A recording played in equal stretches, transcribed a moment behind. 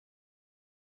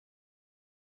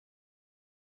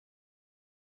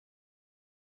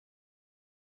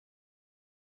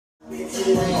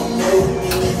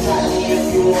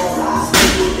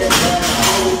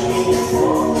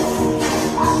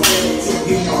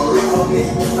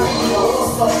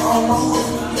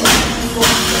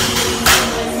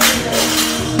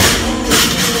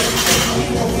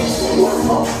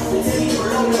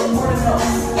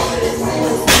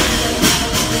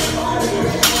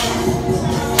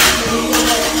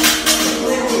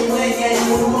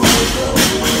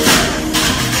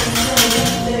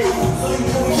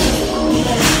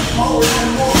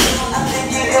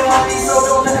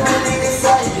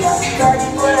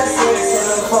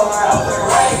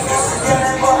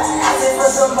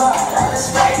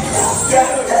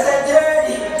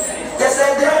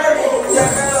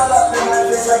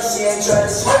She ain't trying to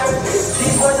swerve it.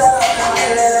 These boys out of the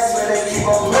and that's where they keep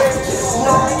on living.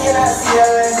 No one cannot see her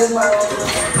lens in my own.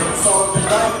 So I'm the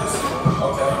diamonds.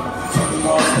 Okay. So we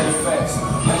all stay fast.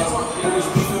 Man, niggas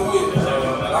beefing with me.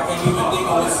 I can't even think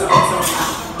on the cemetery.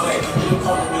 Hey, you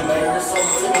come with me, man. There's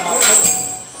something in my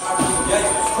face. I mean,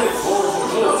 gangsters, clips, boys, and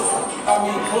gloves. I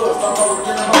mean, clubs. I'm over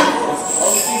getting my clothes.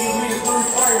 Only thing you need is 3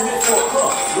 requirements for a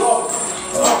cup. Lord.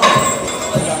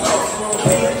 Like I know.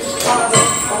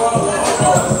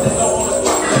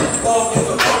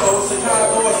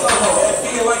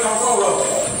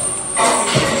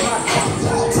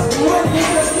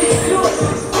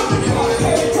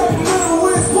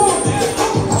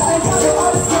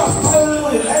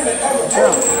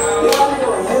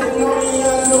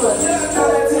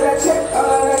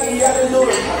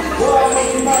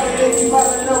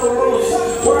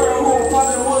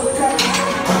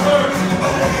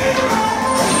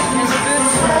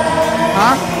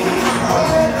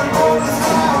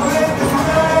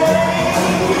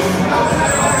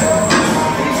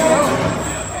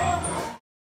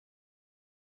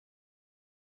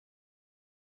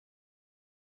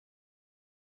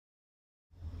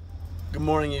 Good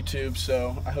morning, YouTube.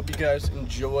 So I hope you guys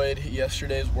enjoyed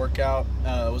yesterday's workout.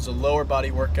 It was a lower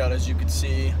body workout, as you could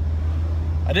see.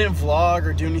 I didn't vlog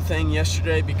or do anything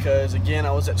yesterday because, again,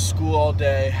 I was at school all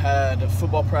day, had a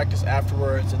football practice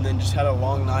afterwards, and then just had a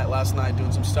long night last night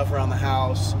doing some stuff around the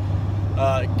house,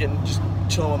 just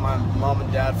chilling with my mom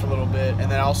and dad for a little bit. And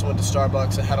then I also went to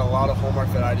Starbucks and had a lot of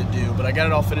homework that I had to do, but I got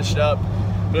it all finished up.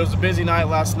 But it was a busy night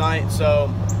last night,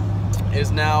 so it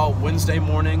is now Wednesday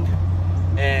morning,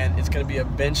 and it's going to be a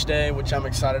bench day, which I'm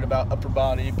excited about. Upper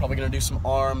body, probably going to do some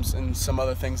arms and some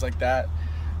other things like that.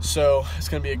 So it's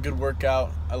going to be a good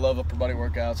workout. I love upper body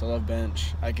workouts. I love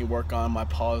bench. I can work on my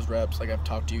pause reps like I've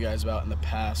talked to you guys about in the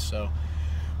past. So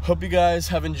hope you guys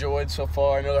have enjoyed so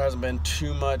far. I know there hasn't been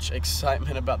too much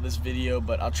excitement about this video,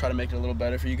 but I'll try to make it a little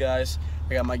better for you guys.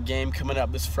 I got my game coming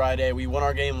up this Friday. We won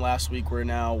our game last week. We're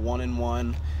now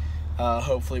 1-1.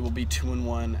 Hopefully we'll be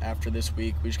 2-1 after this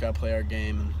week. We just got to play our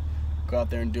game and go out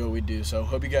there and do what we do. So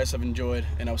hope you guys have enjoyed,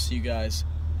 and I'll see you guys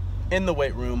in the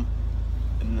weight room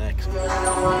in the next one.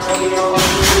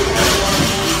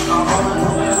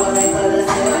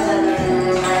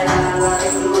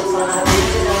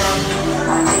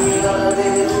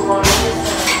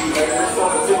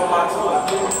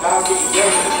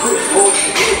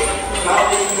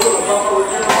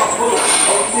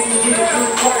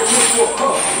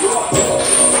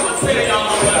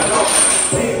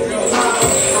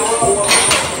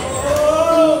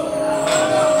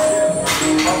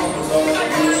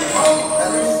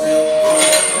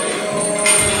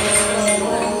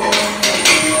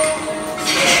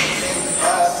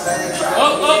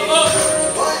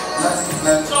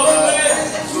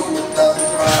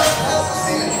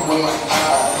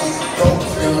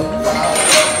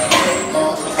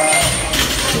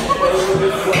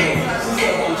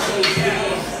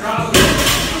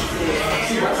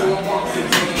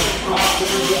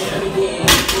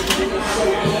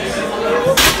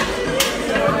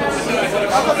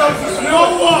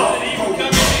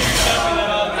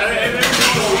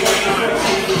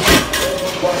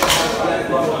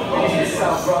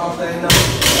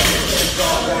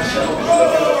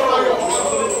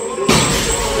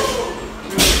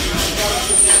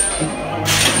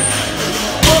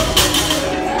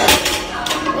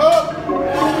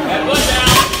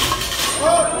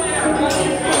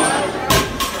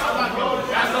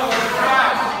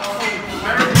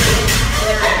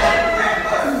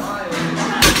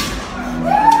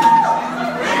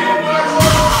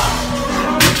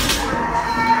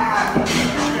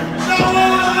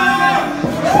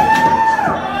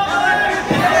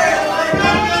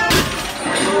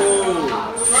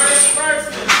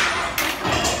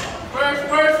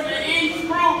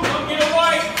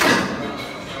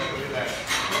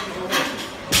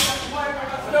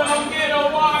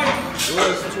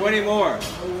 Lewis, 20 more.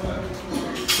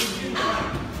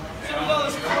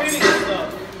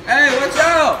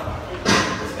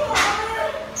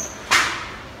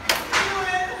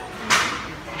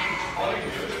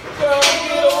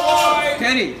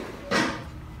 Eddie.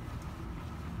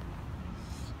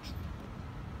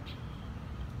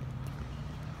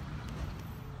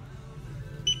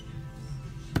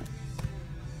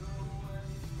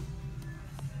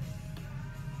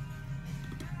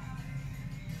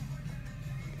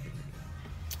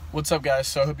 What's up, guys?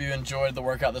 So I hope you enjoyed the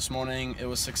workout this morning. It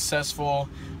was successful,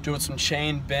 doing some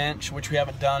chain bench, which we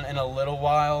haven't done in a little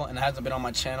while, and it hasn't been on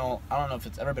my channel. I don't know if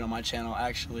it's ever been on my channel,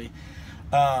 actually.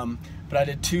 But I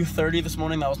did 230 this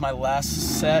morning. That was my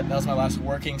last set. That was my last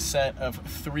working set of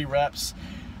 3 reps.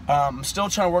 I'm still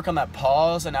trying to work on that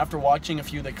pause, and after watching a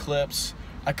few of the clips,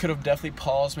 I could have definitely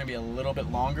paused maybe a little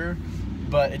bit longer,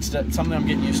 but it's something I'm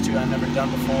getting used to. I've never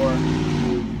done before.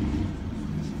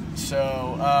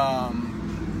 So,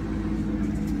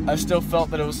 I still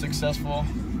felt that it was successful,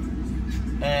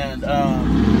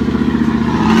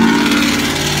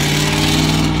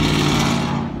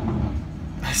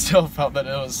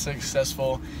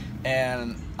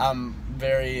 and I'm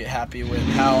very happy with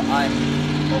how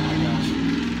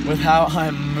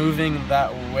I'm moving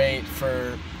that weight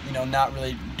for, you know, not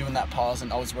really doing that pause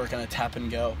and always working a tap and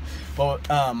go. But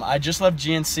I just left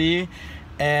GNC,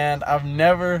 and I've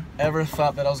never ever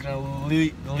thought that I was gonna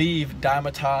leave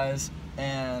Dymatize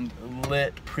and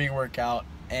Lit pre-workout,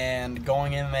 and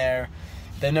going in there,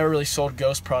 they never really sold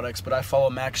Ghost products, but I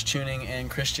follow Max Tuning and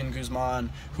Christian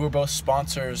Guzman, who are both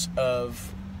sponsors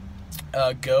of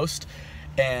Ghost,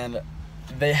 and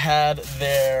they had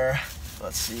their,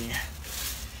 let's see,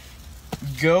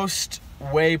 Ghost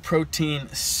Whey Protein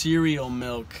cereal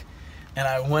milk, and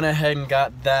I went ahead and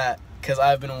got that because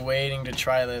I've been waiting to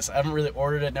try this. I haven't really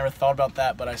ordered it, never thought about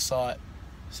that, but I saw it,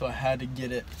 so I had to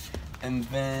get it. And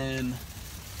then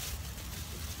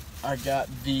I got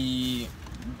the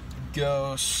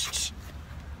Ghost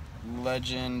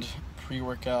Legend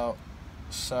pre-workout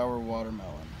sour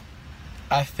watermelon.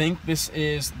 I think this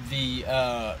is the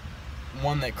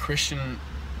one that Christian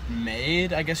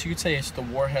made, I guess you could say. It's the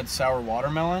Warhead sour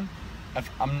watermelon.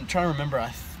 I'm trying to remember,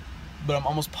 but I'm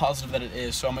almost positive that it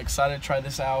is, so I'm excited to try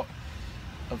this out.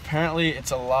 Apparently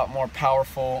it's a lot more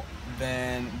powerful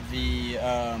than the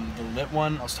Lit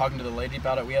one. I was talking to the lady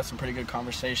about it. We had some pretty good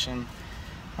conversation.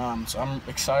 So I'm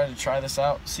excited to try this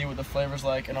out, see what the flavor's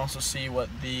like, and also see what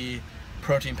the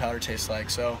protein powder tastes like.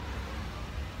 So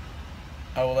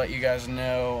I will let you guys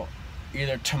know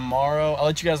either tomorrow. I'll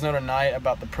let you guys know tonight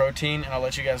about the protein, and I'll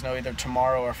let you guys know either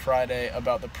tomorrow or Friday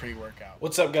about the pre-workout.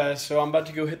 What's up, guys? So I'm about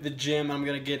to go hit the gym. I'm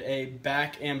gonna get a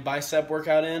back and bicep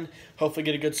workout in, hopefully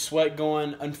get a good sweat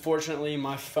going. Unfortunately,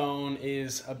 my phone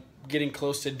is getting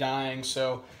close to dying,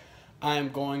 so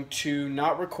I'm going to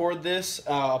not record this.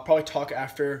 I'll probably talk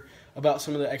after about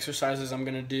some of the exercises I'm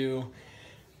gonna do,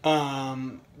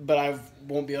 but I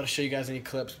won't be able to show you guys any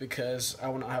clips because I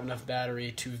will not have enough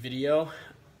battery to video.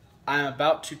 I'm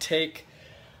about to take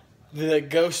the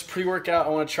Ghost pre-workout. I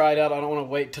want to try it out. I don't want to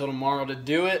wait till tomorrow to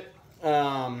do it.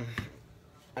 And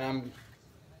I'm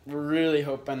really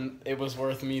hoping it was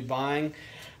worth me buying.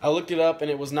 I looked it up, and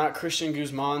it was not Christian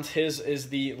Guzman's. His is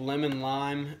the lemon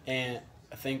lime, and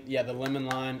I think, yeah, the lemon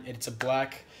lime. It's a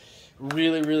black,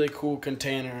 really, really cool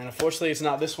container. And unfortunately, it's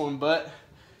not this one, but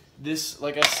this,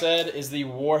 like I said, is the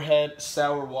Warhead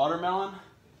sour watermelon.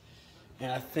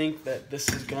 And I think that this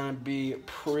is gonna be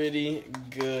pretty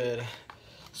good.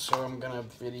 So I'm gonna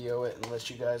video it and let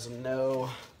you guys know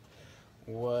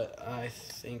what I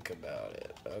think about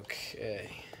it.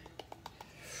 Okay.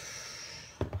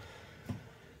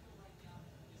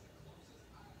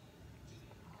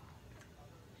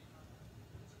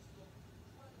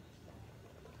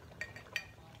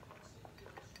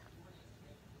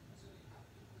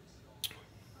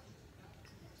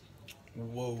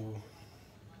 Whoa.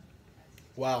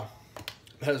 Wow,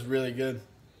 that is really good.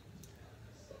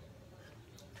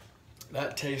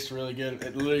 That tastes really good.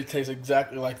 It literally tastes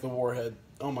exactly like the Warhead.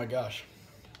 Oh my gosh.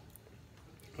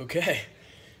 Okay,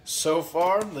 so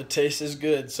far the taste is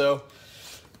good. So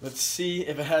let's see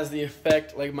if it has the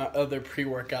effect like my other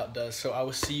pre-workout does. So I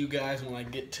will see you guys when I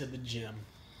get to the gym.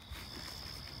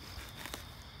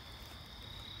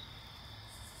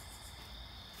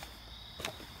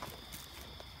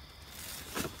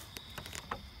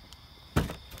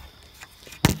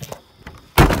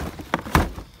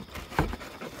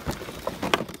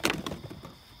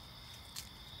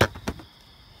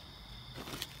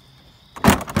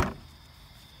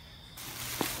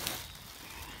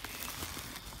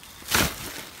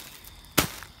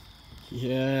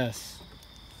 Yes,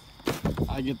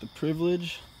 I get the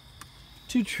privilege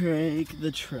to take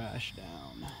the trash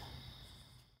down.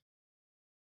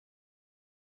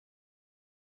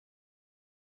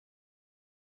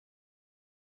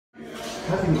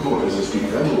 Having corners is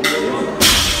dependable.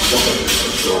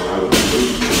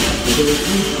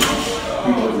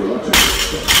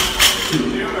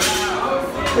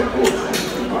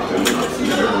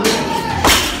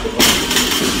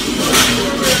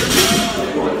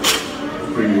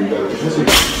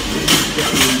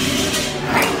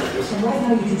 Right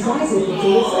now you can try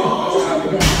ZipRecruiter free.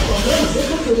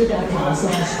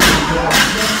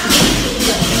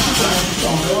 Just click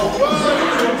the bell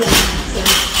or go to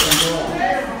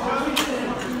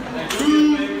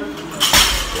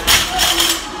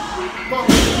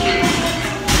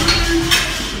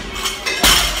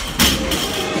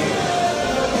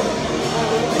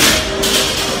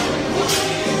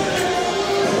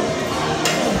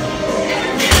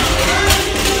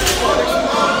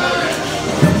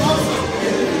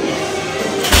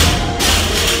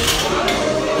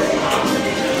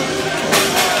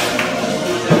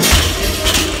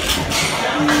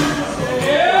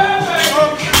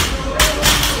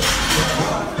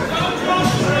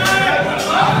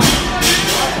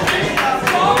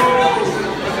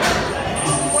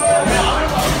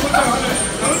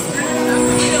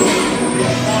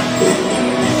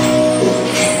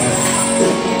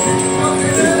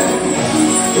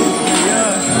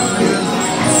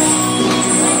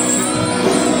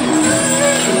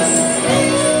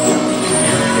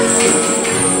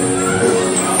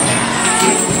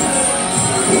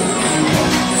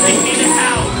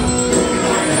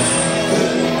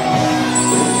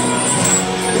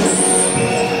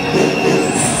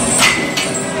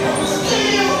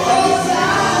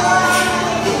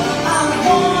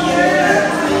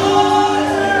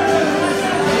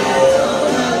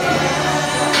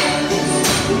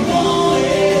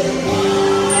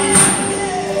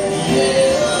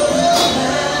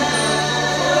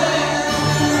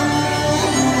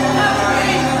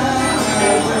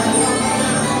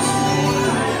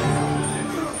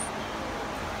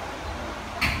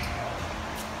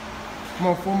Come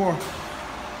on, 4 more.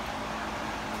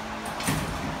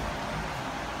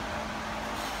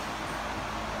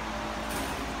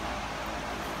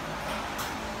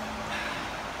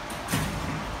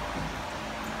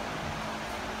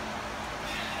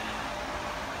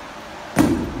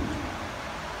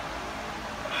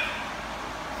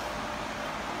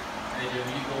 Hey, Jim,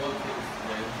 you go up to this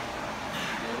today.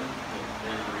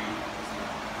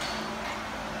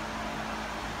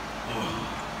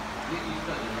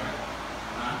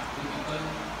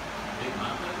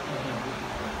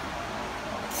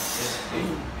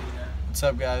 What's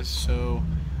up, guys? So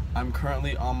I'm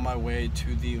currently on my way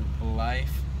to the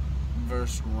Life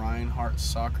versus Reinhardt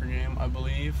soccer game, I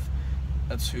believe.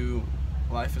 That's who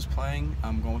Life is playing.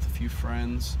 I'm going with a few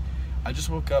friends. I just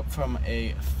woke up from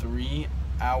a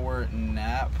 3-hour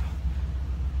nap.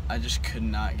 I just could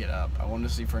not get up. I wanted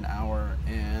to sleep for an hour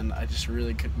and I just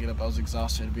really couldn't get up. I was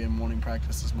exhausted to be in morning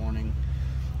practice this morning.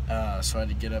 So I had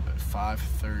to get up at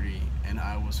 5:30 and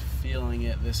I was feeling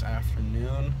it this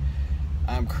afternoon.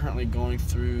 I'm currently going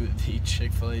through the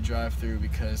Chick-fil-A drive-thru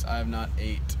because I have not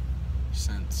ate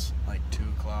since like 2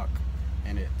 o'clock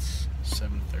and it's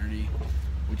 7:30,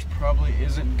 which probably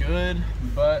isn't good,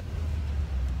 but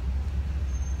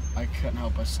I couldn't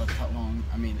help I slept that long.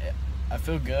 I mean, I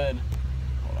feel good.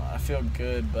 Hold on, I feel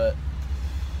good, but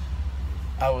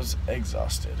I was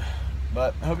exhausted.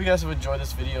 But I hope you guys have enjoyed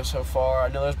this video so far. I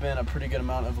know there's been a pretty good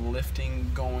amount of lifting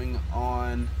going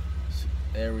on.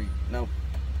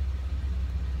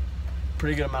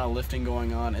 Pretty good amount of lifting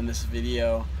going on in this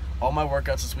video. All my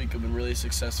workouts this week have been really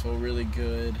successful, really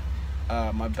good.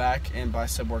 My back and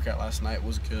bicep workout last night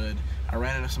was good. I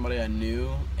ran into somebody I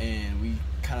knew and we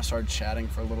kind of started chatting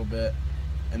for a little bit,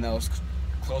 and that was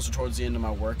closer towards the end of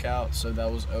my workout, so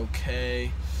that was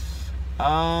okay.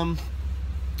 And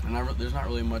there's not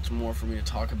really much more for me to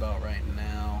talk about right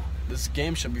now. This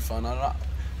game should be fun. I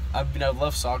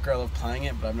love soccer, I love playing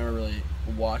it, but I've never really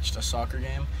watched a soccer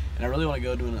game, and I really want to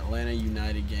go to an Atlanta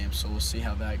United game, so we'll see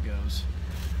how that goes.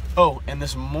 Oh, and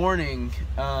this morning,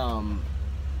 when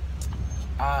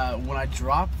I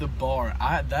dropped the bar,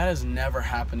 that has never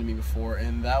happened to me before,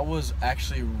 and that was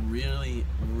actually really,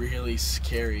 really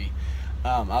scary.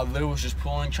 I literally was just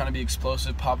pulling, trying to be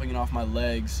explosive, popping it off my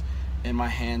legs, and my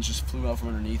hands just flew out from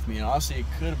underneath me. And honestly, it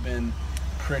could have been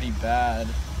pretty bad,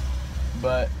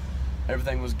 but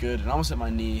everything was good. It almost hit my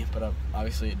knee, but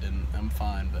obviously it didn't. I'm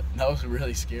fine, but that was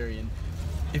really scary. And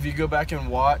if you go back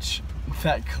and watch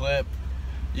that clip,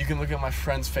 you can look at my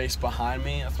friend's face behind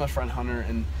me. That's my friend Hunter,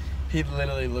 and he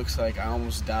literally looks like I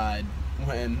almost died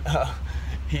when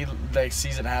he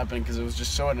sees it happen, because it was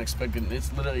just so unexpected.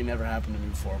 It's literally never happened to me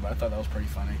before, but I thought that was pretty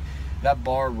funny. That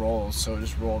bar rolls, so it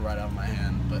just rolled right out of my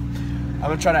hand. But I'm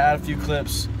gonna try to add a few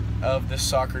clips of this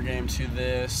soccer game to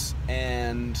this,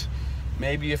 and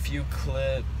maybe a few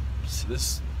clips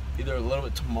this either a little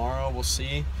bit tomorrow, we'll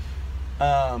see.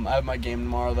 I have my game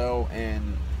tomorrow though,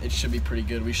 and it should be pretty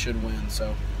good. We should win,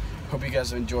 so hope you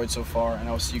guys have enjoyed so far, and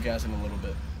I will see you guys in a little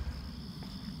bit.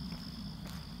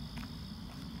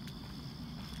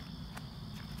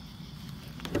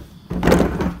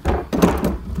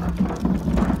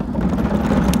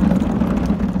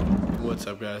 What's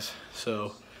up, guys?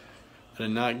 So I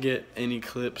did not get any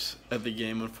clips at the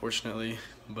game, unfortunately,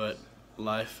 but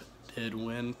Life did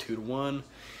win 2-1.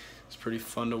 It's pretty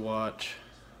fun to watch.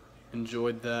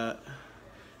 Enjoyed that.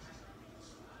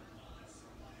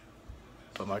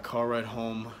 But my car ride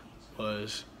home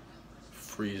was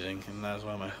freezing, and that's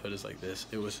why my hood is like this.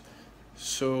 It was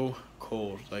so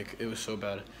cold, like it was so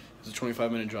bad. It was a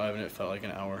 25-minute drive and it felt like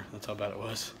an hour. That's how bad it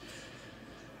was.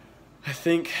 I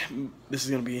think this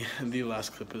is going to be the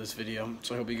last clip of this video,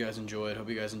 so I hope you guys enjoyed. Hope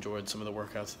you guys enjoyed some of the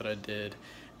workouts that I did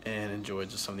and enjoyed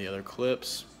just some of the other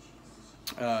clips.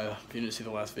 If you didn't see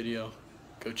the last video,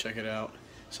 go check it out.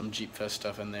 Some Jeep Fest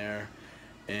stuff in there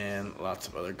and lots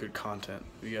of other good content.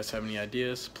 If you guys have any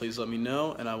ideas, please let me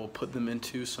know, and I will put them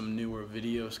into some newer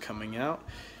videos coming out,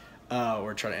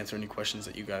 or try to answer any questions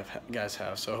that you guys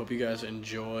have. So I hope you guys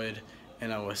enjoyed,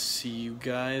 and I will see you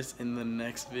guys in the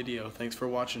next video. Thanks for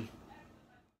watching.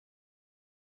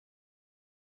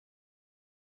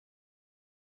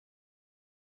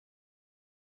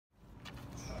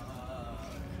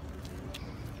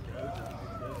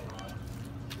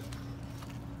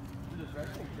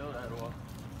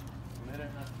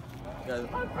 Guys,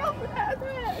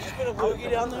 just put a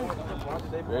loogie down there.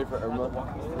 Ready for Irma?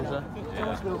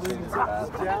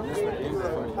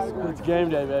 It's game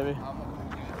day, baby.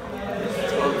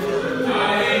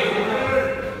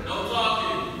 No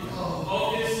talking.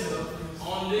 Focus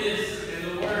on this and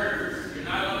the words. You're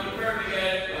not going to be perfect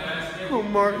yet. Oh,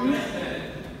 Martin.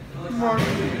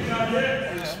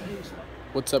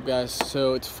 What's up, guys?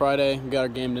 So it's Friday. We got our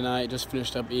game tonight. Just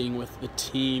finished up eating with the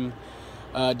team.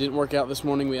 Didn't work out this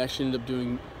morning. We actually ended up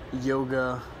doing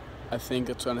yoga. I think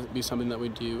that's going to be something that we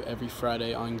do every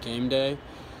Friday on game day.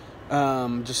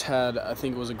 Just had, I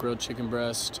think it was a grilled chicken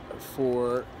breast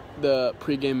for the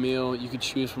pregame meal. You could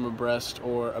choose from a breast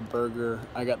or a burger.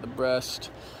 I got the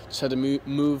breast. Just had to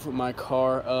move my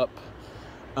car up.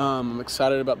 I'm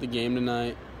excited about the game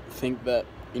tonight. I think that,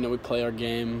 you know, we play our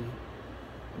game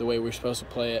the way we're supposed to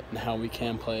play it and how we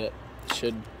can play it.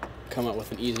 Should come up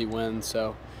with an easy win.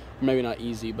 So maybe not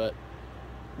easy, but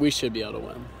we should be able to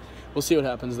win. We'll see what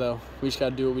happens, though. We just got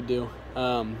to do what we do.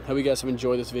 Hope you guys have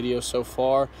enjoyed this video so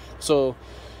far. So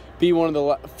be one of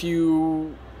the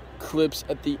few clips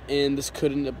at the end. This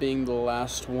could end up being the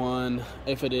last one.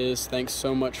 If it is, thanks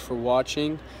so much for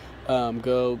watching.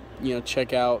 Go,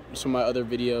 check out some of my other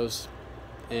videos.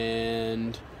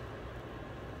 And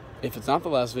if it's not the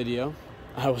last video,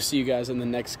 I will see you guys in the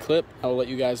next clip. I will let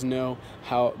you guys know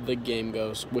how the game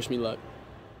goes. Wish me luck.